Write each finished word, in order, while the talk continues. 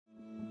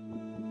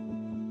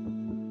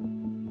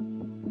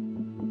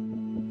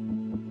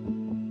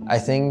I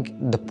think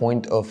the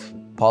point of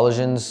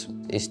Polygence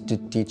is to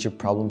teach you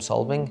problem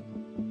solving.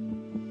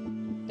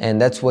 And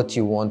that's what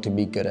you want to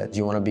be good at.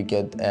 You want to be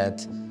good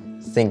at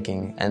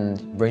thinking and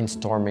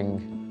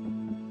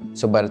brainstorming.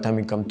 So by the time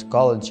you come to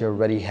college, you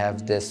already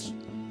have this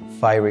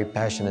fiery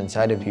passion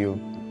inside of you.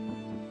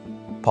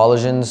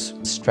 Polygence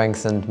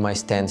strengthened my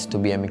stance to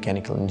be a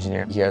mechanical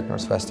engineer here at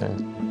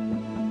Northwestern.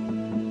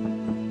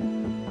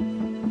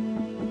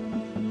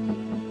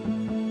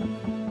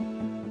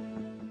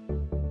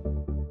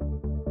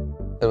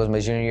 It was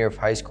my junior year of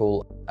high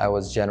school. I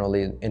was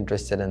generally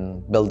interested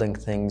in building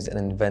things and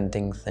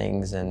inventing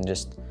things and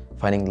just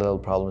finding little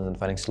problems and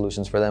finding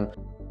solutions for them.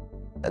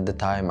 At the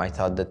time, I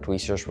thought that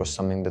research was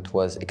something that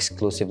was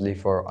exclusively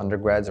for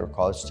undergrads or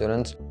college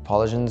students.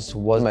 Polygence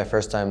was my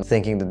first time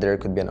thinking that there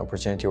could be an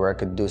opportunity where I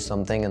could do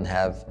something and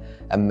have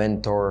a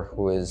mentor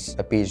who is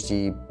a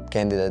PhD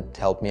candidate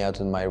help me out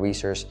with my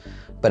research,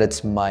 but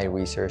it's my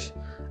research.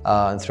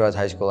 And throughout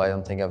high school, I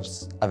don't think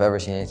I've ever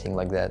seen anything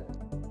like that.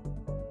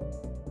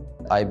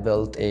 I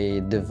built a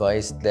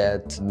device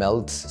that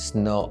melts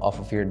snow off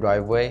of your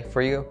driveway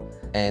for you,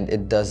 and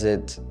it does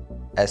it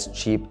as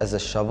cheap as a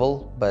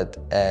shovel, but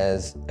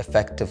as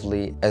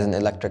effectively as an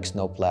electric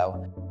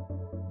snowplow.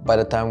 By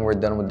the time we're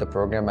done with the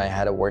program, I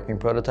had a working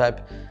prototype.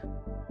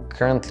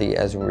 Currently,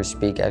 as we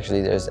speak,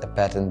 actually, there's a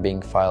patent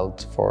being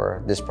filed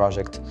for this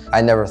project.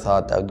 I never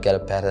thought I would get a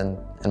patent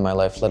in my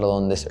life, let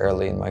alone this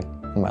early in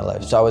my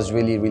life. So I was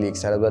really, really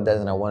excited about that,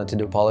 and I wanted to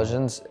do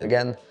Polygence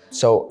again.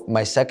 So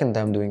my second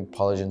time doing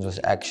Polygence was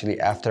actually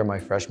after my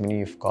freshman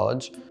year of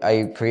college.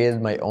 I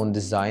created my own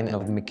design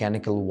of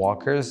mechanical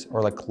walkers,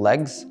 or like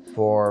legs,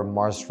 for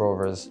Mars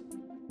rovers.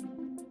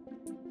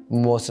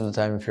 Most of the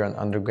time, if you're an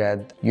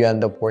undergrad, you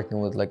end up working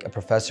with like a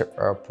professor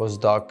or a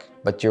postdoc,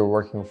 but you're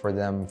working for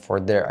them for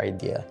their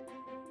idea.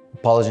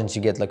 Polygence,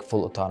 you get like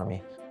full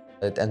autonomy.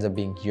 It ends up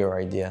being your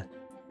idea.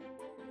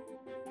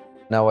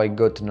 Now I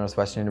go to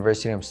Northwestern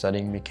University, I'm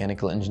studying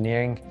mechanical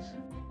engineering.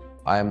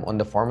 I'm on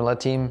the Formula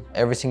team.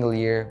 Every single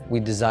year, we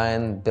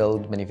design,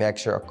 build,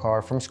 manufacture a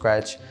car from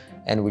scratch,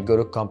 and we go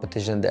to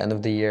competition at the end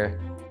of the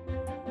year.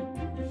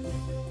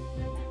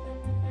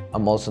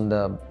 I'm also on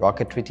the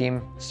rocketry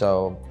team,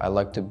 so I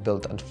like to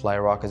build and fly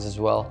rockets as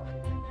well.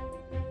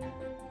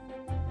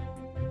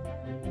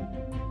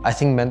 I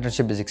think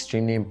mentorship is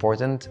extremely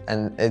important,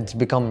 and it's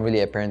become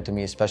really apparent to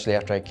me, especially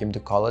after I came to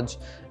college.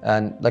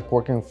 And like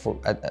working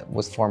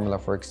with Formula,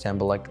 for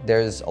example, like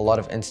there's a lot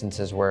of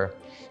instances where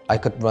I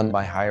could run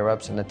my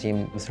higher-ups in the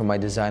team through my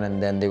design,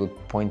 and then they would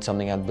point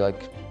something out and be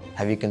like,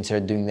 have you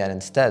considered doing that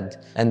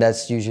instead? And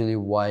that's usually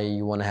why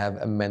you want to have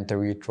a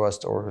mentor you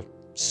trust or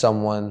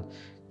someone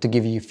to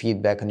give you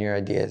feedback on your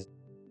ideas.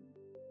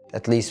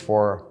 At least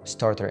for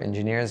starter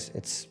engineers,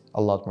 it's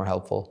a lot more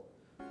helpful.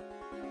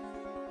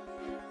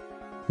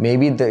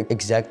 Maybe the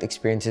exact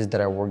experiences that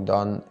I worked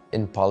on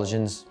in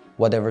Polygence,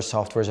 whatever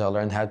softwares I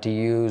learned how to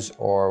use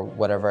or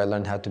whatever I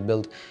learned how to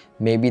build,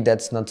 maybe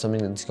that's not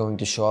something that's going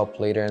to show up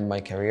later in my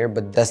career,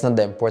 but that's not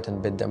the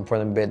important bit. The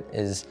important bit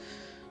is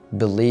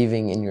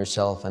believing in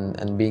yourself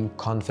and being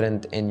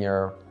confident in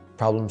your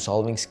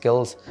problem-solving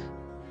skills.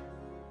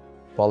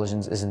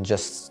 Polygence isn't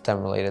just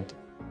STEM related.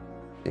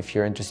 If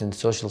you're interested in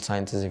social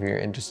sciences, if you're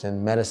interested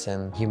in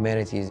medicine,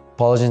 humanities,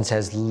 Polygence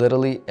has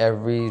literally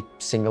every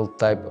single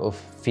type of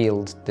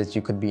field that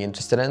you could be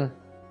interested in.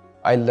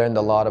 I learned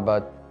a lot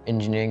about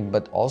engineering,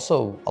 but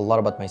also a lot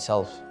about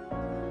myself.